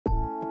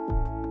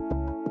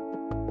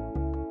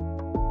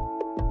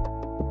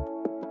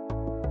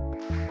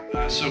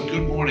So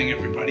good morning,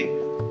 everybody.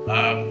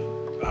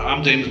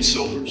 I'm Damon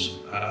Silvers.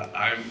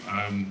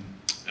 I'm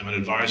an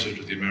advisor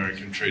to the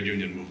American Trade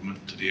Union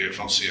Movement, to the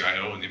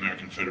AFL-CIO and the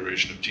American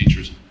Federation of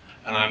Teachers,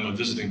 and I'm a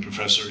visiting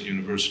professor at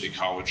University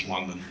College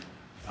London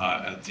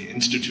at the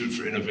Institute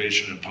for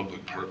Innovation and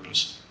Public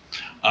Purpose.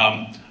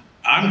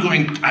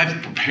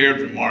 I've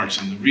prepared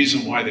remarks, and the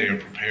reason why they are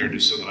prepared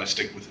is so that I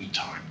stick within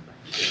time.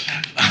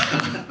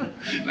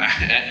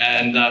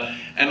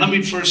 And let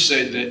me first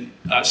say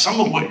that some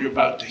of what you're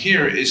about to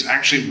hear is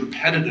actually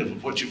repetitive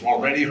of what you've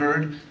already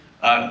heard.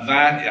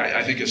 That,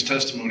 I think, is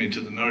testimony to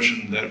the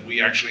notion that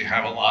we actually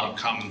have a lot of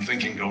common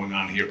thinking going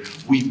on here.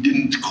 We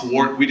didn't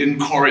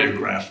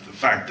choreograph the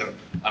fact that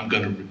I'm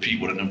going to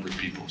repeat what a number of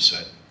people have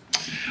said.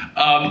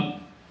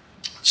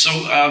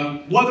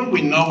 Whether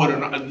we know it or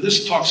not,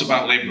 this talks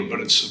about labor, but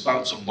it's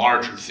about some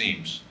larger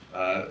themes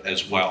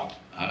as well.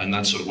 And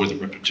that's sort of where the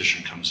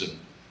repetition comes in.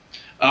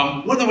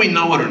 Whether we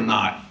know it or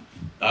not,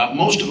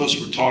 most of us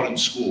were taught in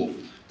school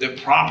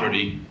that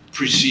property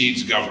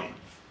precedes government.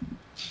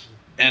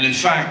 And in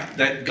fact,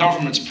 that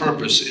government's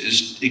purpose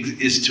is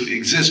to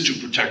exist to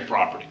protect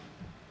property.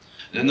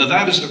 And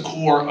that is the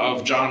core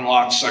of John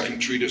Locke's second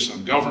treatise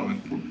on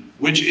government,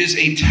 which is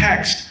a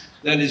text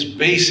that is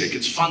basic,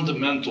 it's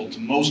fundamental to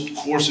most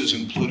courses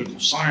in political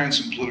science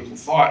and political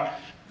thought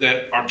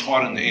that are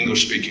taught in the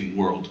English-speaking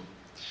world.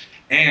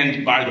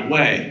 And by the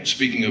way,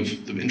 speaking of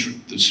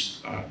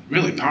this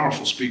really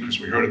powerful speakers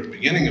we heard at the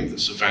beginning of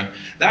this event,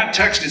 that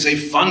text is a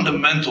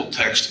fundamental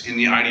text in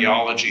the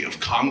ideology of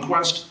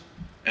conquest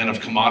and of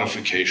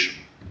commodification.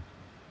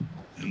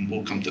 And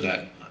we'll come to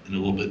that in a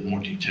little bit more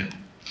detail.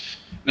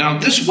 Now,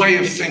 this way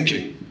of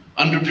thinking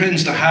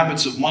underpins the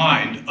habits of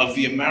mind of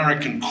the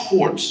American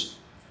courts.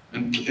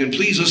 And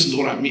please listen to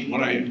what I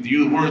mean,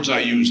 the words I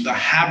use, the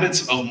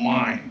habits of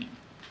mind,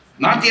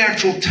 not the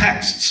actual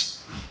texts.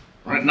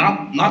 Right?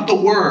 Not the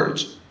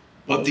words,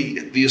 but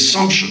the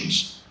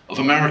assumptions of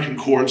American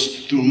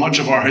courts through much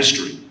of our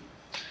history.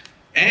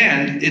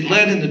 And it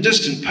led in the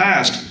distant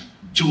past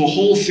to a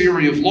whole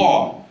theory of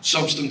law,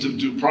 substantive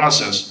due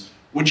process,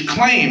 which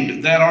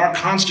claimed that our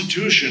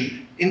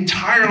Constitution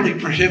entirely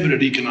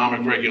prohibited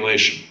economic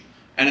regulation,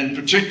 and in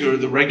particular,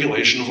 the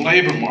regulation of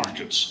labor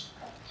markets.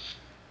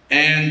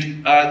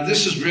 And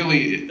this is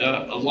really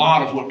a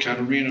lot of what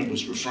Katerina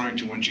was referring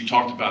to when she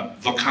talked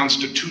about the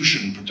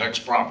Constitution protects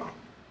property.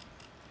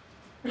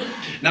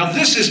 Now,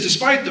 this is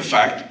despite the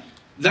fact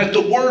that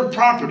the word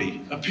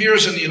property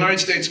appears in the United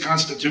States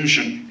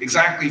Constitution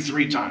exactly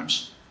 3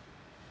 times.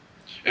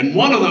 And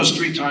one of those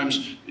 3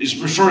 times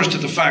refers to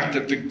the fact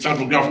that the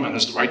federal government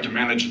has the right to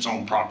manage its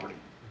own property.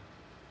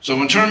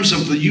 So in terms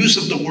of the use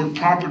of the word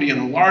property in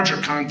a larger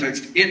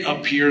context, it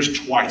appears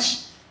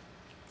twice.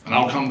 And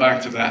I'll come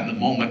back to that in a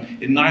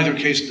moment. In neither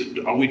case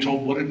are we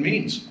told what it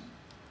means.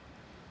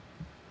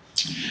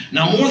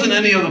 Now, more than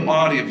any other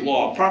body of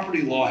law,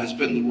 property law has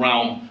been the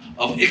realm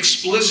of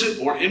explicit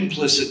or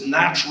implicit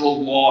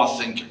natural law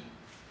thinking.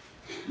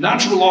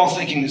 Natural law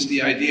thinking is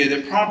the idea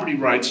that property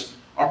rights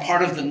are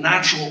part of the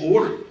natural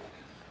order,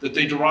 that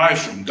they derive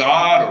from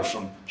God or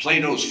from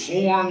Plato's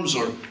forms,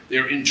 or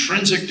they're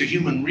intrinsic to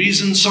human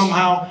reason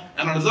somehow,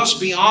 and are thus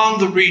beyond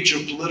the reach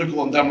of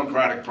political and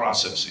democratic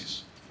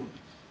processes.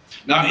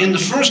 Now, in the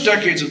first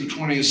decades of the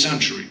 20th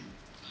century,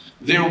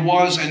 there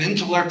was an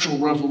intellectual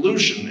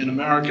revolution in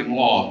American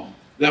law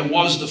that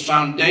was the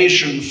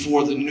foundation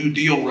for the New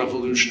Deal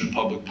revolution in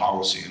public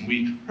policy. And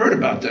we heard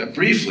about that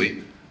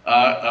briefly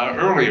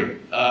earlier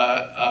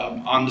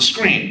on the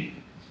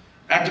screen.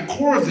 At the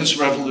core of this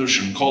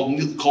revolution,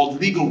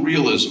 called legal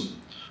realism,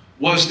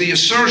 was the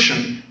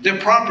assertion that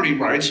property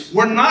rights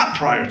were not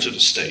prior to the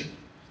state.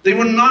 They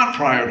were not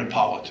prior to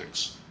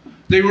politics.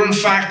 They were, in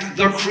fact,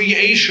 the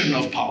creation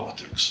of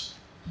politics.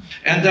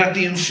 And that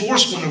the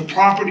enforcement of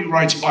property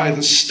rights by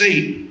the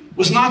state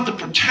was not the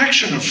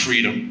protection of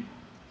freedom,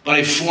 but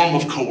a form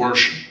of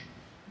coercion.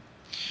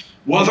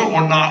 Whether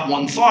or not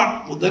one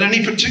thought that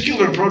any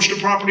particular approach to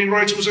property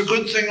rights was a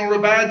good thing or a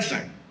bad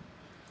thing.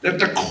 That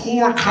the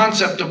core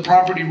concept of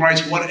property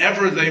rights,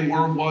 whatever they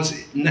were, was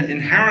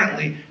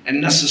inherently and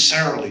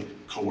necessarily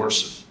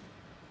coercive.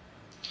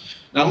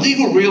 Now,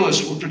 legal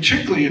realists were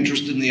particularly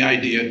interested in the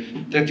idea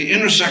that the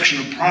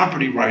intersection of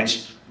property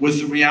rights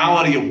with the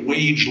reality of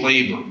wage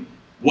labor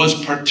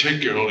was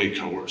particularly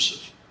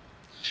coercive.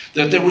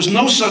 That there was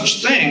no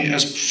such thing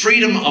as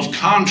freedom of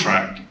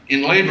contract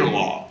in labor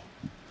law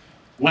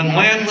when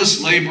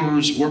landless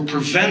laborers were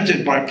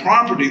prevented by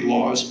property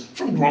laws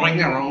from growing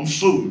their own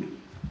food.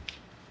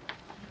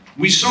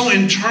 We so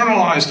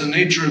internalize the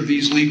nature of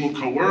these legal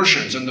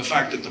coercions and the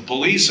fact that the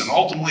police and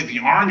ultimately the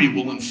army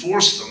will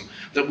enforce them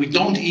that we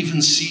don't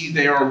even see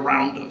they are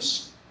around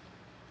us.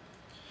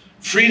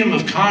 Freedom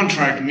of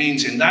contract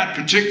means in that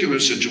particular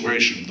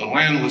situation, the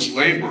landless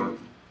laborer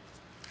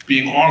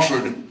being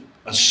offered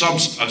a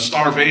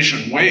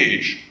starvation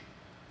wage,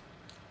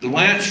 the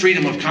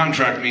freedom of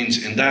contract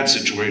means in that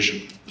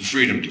situation, the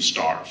freedom to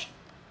starve.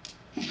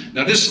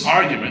 Now, this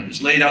argument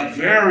is laid out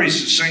very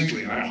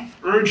succinctly, and I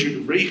urge you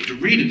to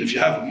read it if you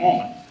have a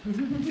moment,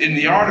 in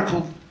the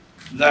article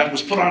that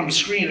was put on the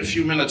screen a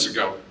few minutes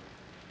ago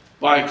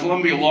by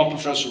Columbia law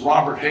professor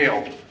Robert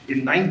Hale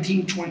in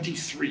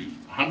 1923,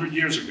 100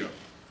 years ago,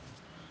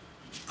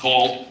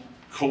 called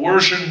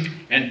Coercion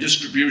and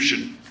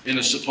Distribution in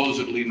a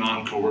Supposedly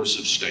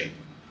Non-Coercive State.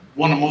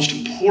 One of the most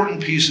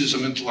important pieces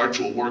of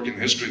intellectual work in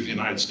the history of the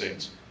United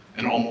States,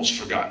 and almost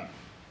forgotten.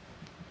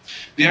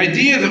 The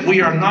idea that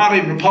we are not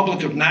a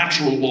republic of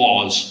natural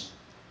laws,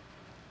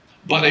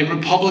 but a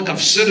republic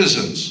of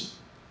citizens,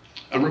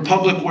 a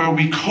republic where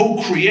we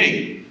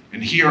co-create,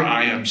 and here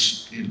I am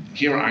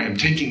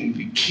taking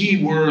the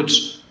key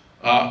words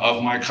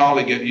of my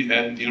colleague at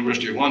the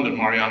University of London,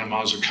 Mariana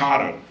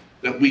Mazzucato,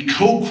 that we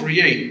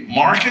co-create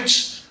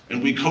markets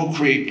and we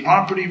co-create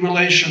property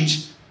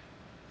relations.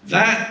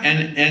 That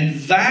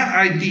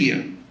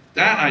idea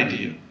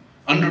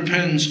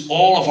underpins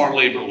all of our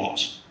labor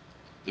laws.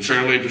 The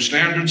Fair Labor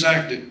Standards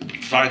Act that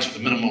provides for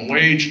the minimum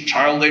wage,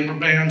 child labor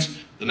bans,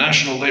 the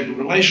National Labor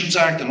Relations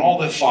Act, and all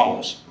that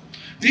follows.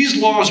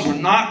 These laws were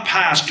not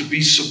passed to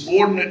be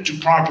subordinate to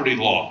property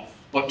law,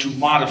 but to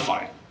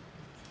modify it.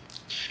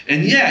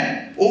 And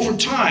yet, over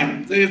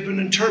time, they have been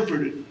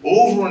interpreted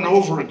over and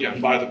over again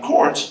by the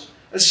courts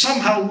as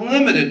somehow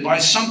limited by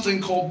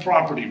something called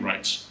property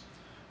rights,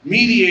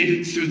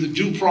 mediated through the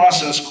due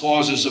process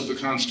clauses of the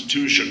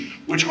Constitution,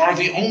 which are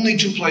the only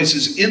two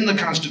places in the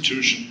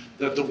Constitution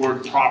that the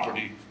word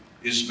property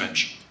is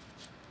mentioned.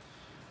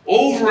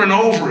 Over and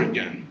over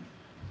again,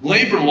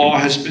 labor law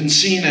has been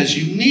seen as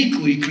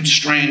uniquely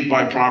constrained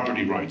by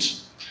property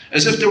rights,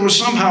 as if there was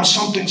somehow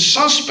something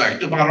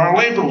suspect about our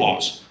labor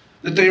laws,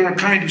 that they are a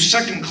kind of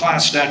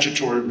second-class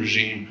statutory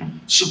regime,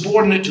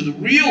 subordinate to the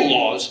real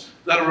laws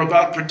that are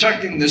about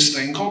protecting this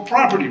thing called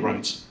property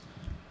rights,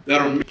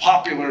 that are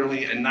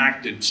popularly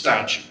enacted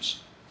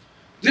statutes.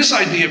 This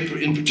idea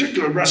in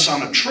particular rests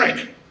on a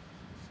trick.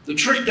 The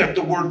trick that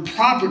the word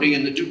property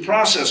in the due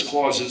process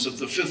clauses of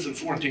the 5th and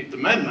 14th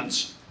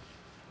Amendments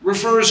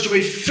refers to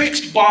a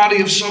fixed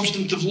body of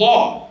substantive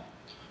law,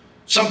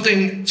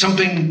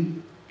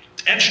 something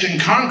etched in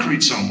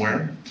concrete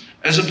somewhere,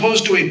 as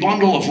opposed to a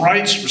bundle of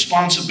rights,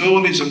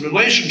 responsibilities, and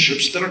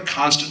relationships that are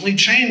constantly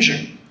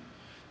changing.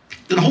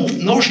 The whole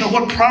notion of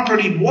what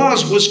property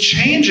was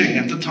changing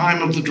at the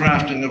time of the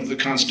drafting of the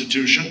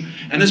Constitution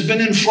and has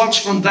been in flux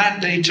from that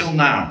day till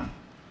now.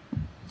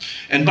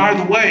 And by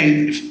the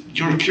way, if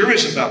you're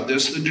curious about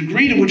this, the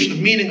degree to which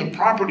the meaning of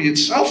property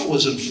itself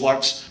was in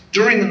flux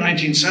during the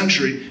 19th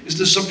century is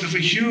the subject of a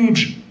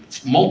huge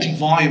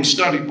multi-volume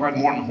study by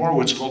Morton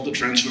Horowitz called The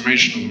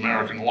Transformation of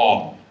American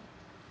Law.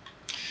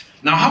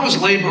 Now, how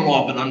has labor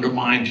law been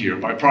undermined here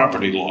by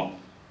property law,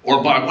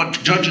 or by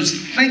what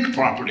judges think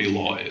property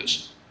law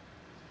is?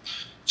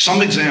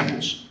 Some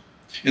examples.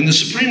 In the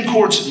Supreme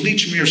Court's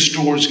Lechmere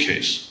Stores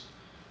case,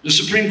 the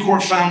Supreme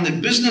Court found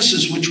that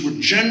businesses which were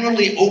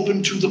generally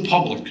open to the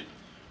public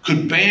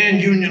could ban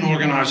union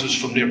organizers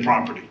from their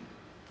property.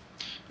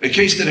 A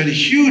case that had a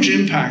huge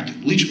impact.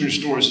 Lechmere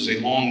Stores is a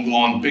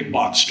long-gone big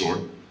box store.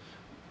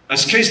 A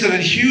case that had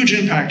a huge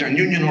impact on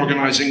union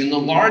organizing in the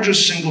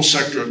largest single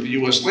sector of the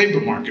US labor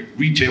market,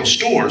 retail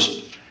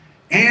stores,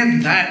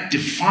 and that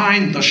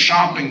defined the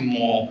shopping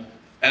mall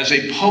as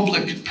a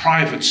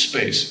public-private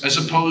space, as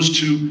opposed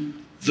to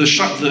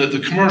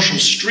the commercial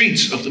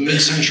streets of the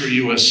mid-century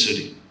US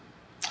city.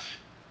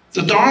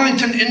 The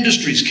Darlington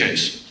Industries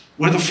case,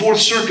 where the Fourth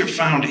Circuit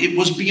found it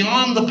was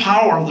beyond the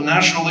power of the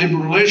National Labor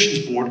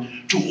Relations Board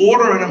to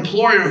order an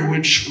employer who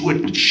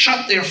had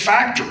shut their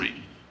factory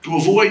to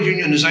avoid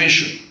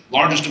unionization.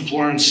 Largest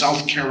employer in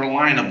South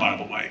Carolina, by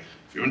the way,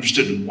 if you're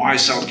interested in why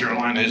South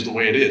Carolina is the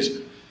way it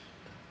is.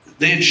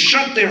 They had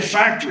shut their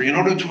factory in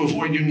order to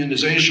avoid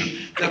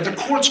unionization, that the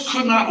courts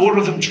could not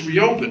order them to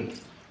reopen,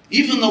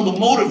 even though the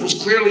motive was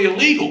clearly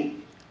illegal,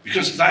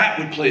 because that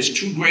would place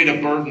too great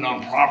a burden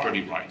on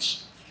property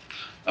rights.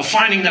 A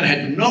finding that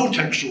had no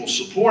textual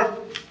support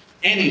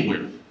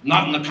anywhere,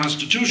 not in the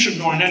Constitution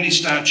nor in any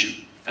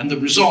statute. And the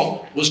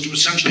result was to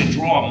essentially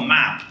draw a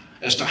map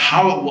as to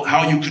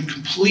how you could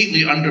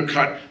completely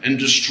undercut and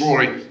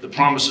destroy the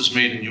promises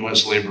made in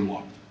US labor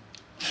law.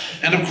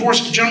 And of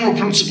course, the general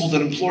principle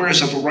that employers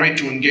have a right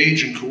to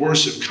engage in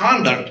coercive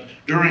conduct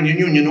during a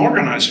union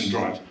organizing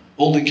drive,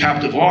 holding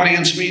captive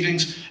audience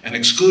meetings and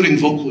excluding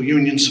vocal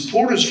union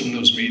supporters from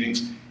those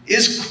meetings,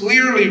 is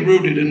clearly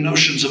rooted in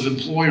notions of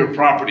employer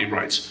property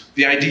rights.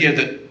 The idea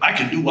that I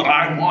can do what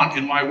I want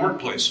in my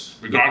workplace,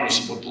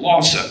 regardless of what the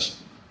law says.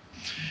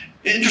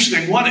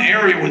 Interesting, one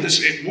area where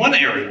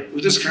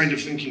this kind of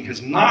thinking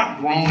has not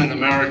grown in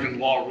American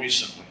law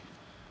recently,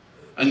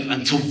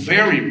 until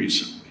very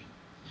recently,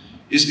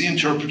 is the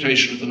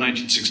interpretation of the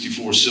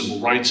 1964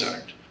 Civil Rights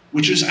Act,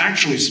 which is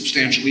actually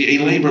substantially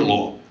a labor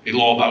law, a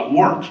law about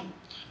work.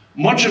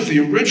 Much of the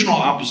original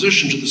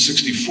opposition to the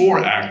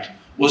 '64 Act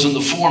was in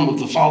the form of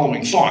the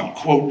following thought,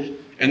 quote,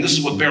 and this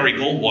is what Barry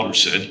Goldwater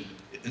said,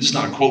 this is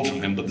not a quote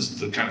from him, but this is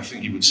the kind of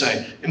thing he would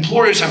say,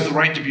 employers have the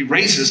right to be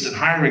racist in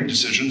hiring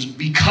decisions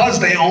because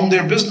they own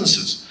their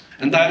businesses,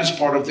 and that is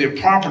part of their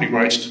property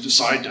rights to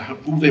decide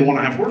who they want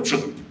to have work for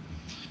them.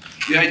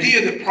 The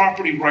idea that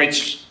property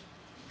rights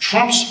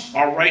Trump's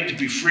 "our right to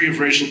be free of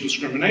racial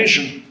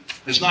discrimination"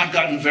 has not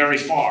gotten very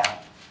far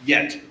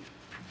yet,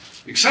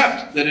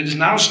 except that it is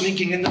now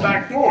sneaking in the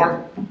back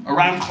door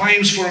around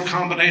claims for a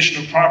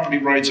combination of property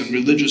rights and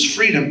religious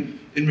freedom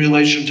in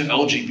relation to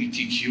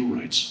LGBTQ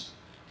rights.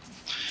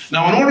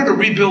 Now, in order to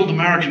rebuild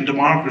American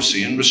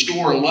democracy and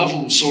restore a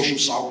level of social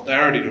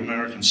solidarity to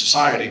American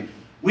society,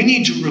 we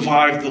need to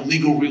revive the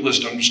legal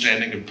realist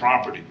understanding of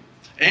property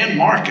and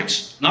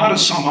markets, not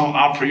as somehow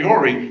a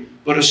priori,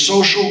 but as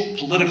social,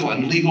 political,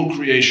 and legal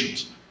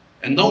creations.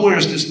 And nowhere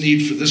is this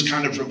need for this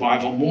kind of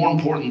revival more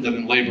important than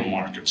in labor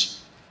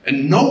markets.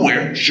 And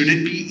nowhere should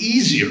it be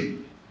easier.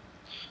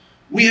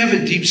 We have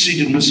a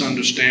deep-seated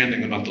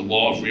misunderstanding about the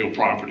law of real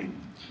property.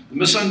 The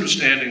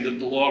misunderstanding that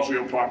the law of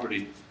real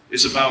property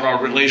is about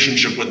our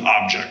relationship with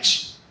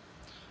objects.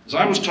 As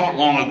I was taught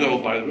long ago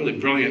by a really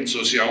brilliant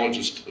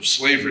sociologist of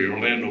slavery,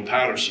 Orlando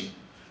Patterson,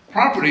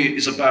 property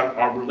is about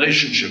our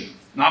relationship,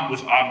 not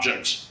with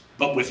objects,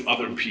 but with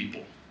other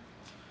people.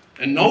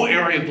 And no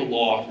area of the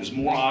law is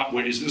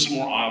this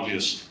more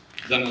obvious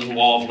than in the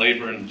law of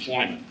labor and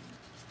employment,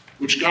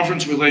 which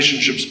governs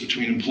relationships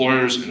between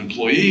employers and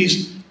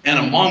employees, and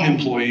among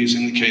employees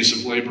in the case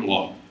of labor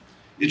law.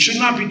 It should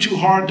not be too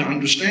hard to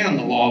understand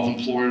the law of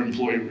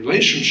employer-employee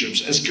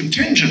relationships as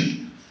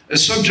contingent,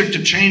 as subject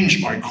to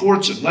change by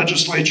courts and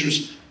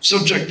legislatures,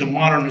 subject to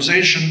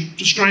modernization,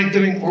 to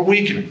strengthening or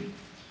weakening.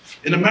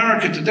 In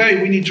America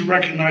today, we need to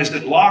recognize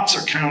that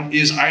Locke's account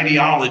is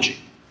ideology.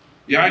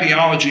 The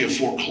ideology of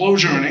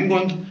foreclosure in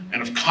England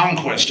and of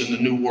conquest in the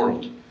New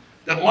World.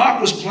 That Locke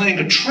was playing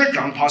a trick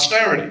on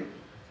posterity,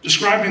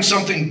 describing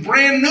something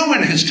brand new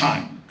in his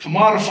time,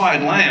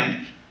 commodified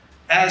land,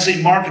 as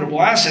a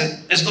marketable asset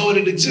as though it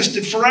had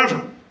existed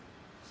forever.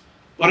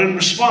 But in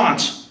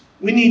response,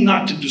 we need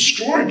not to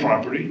destroy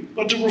property,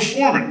 but to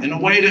reform it in a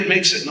way that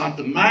makes it not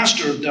the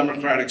master of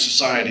democratic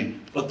society,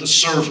 but the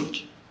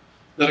servant.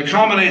 That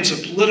accommodates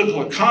a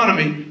political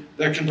economy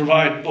that can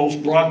provide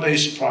both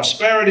broad-based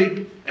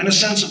prosperity and a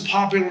sense of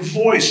popular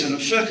voice and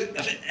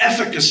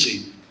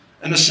efficacy,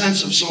 and a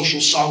sense of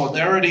social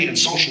solidarity and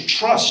social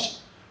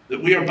trust,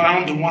 that we are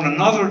bound to one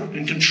another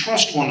and can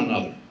trust one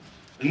another.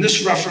 And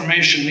this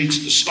reformation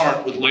needs to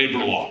start with labor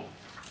law.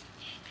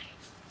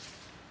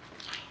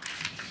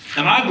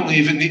 And I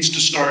believe it needs to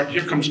start,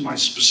 here comes my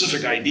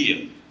specific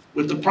idea,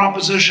 with the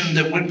proposition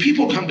that when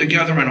people come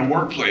together in a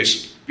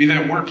workplace, be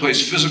that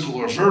workplace physical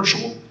or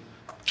virtual,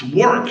 to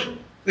work,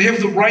 they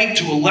have the right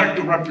to elect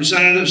the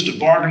representatives to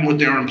bargain with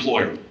their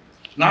employer.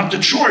 Not the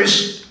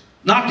choice,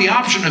 not the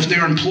option if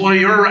their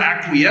employer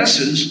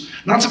acquiesces,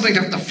 not something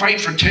they have to fight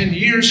for 10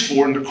 years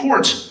for in the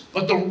courts,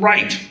 but the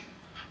right.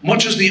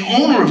 Much as the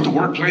owner of the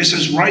workplace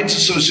has rights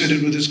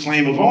associated with his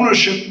claim of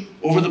ownership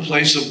over the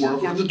place of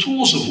work or the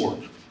tools of work.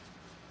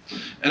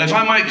 And if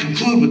I might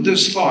conclude with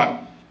this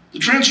thought, the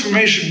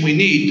transformation we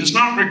need does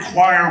not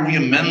require we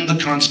amend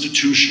the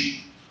Constitution.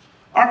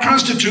 Our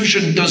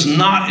Constitution does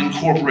not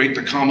incorporate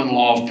the common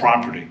law of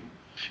property.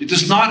 It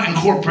does not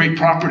incorporate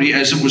property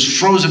as it was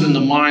frozen in the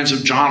minds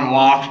of John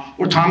Locke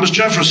or Thomas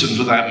Jefferson,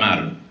 for that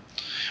matter.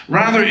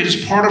 Rather, it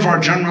is part of our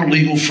general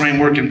legal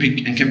framework and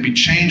can be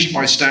changed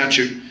by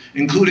statute,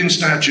 including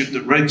statutes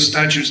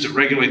that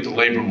regulate the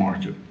labor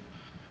market.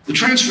 The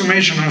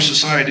transformation our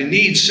society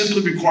needs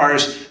simply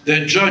requires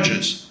that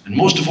judges, and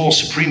most of all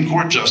Supreme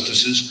Court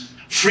justices,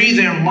 free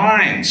their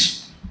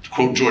minds, to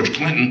quote George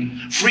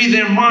Clinton, free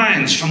their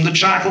minds from the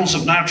shackles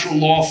of natural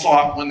law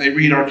thought when they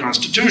read our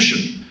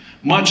Constitution,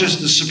 much as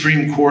the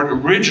Supreme Court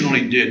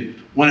originally did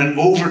when it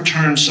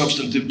overturned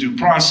substantive due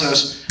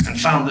process and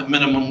found that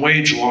minimum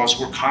wage laws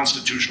were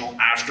constitutional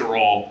after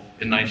all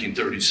in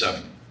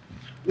 1937.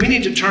 We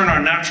need to turn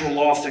our natural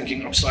law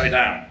thinking upside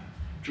down,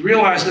 to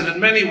realize that in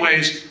many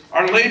ways,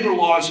 our labor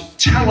laws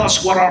tell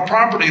us what our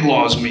property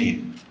laws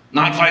mean,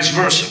 not vice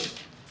versa.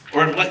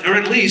 Or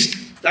at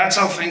least, that's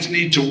how things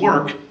need to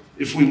work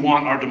if we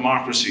want our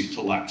democracy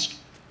to last.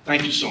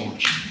 Thank you so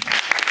much.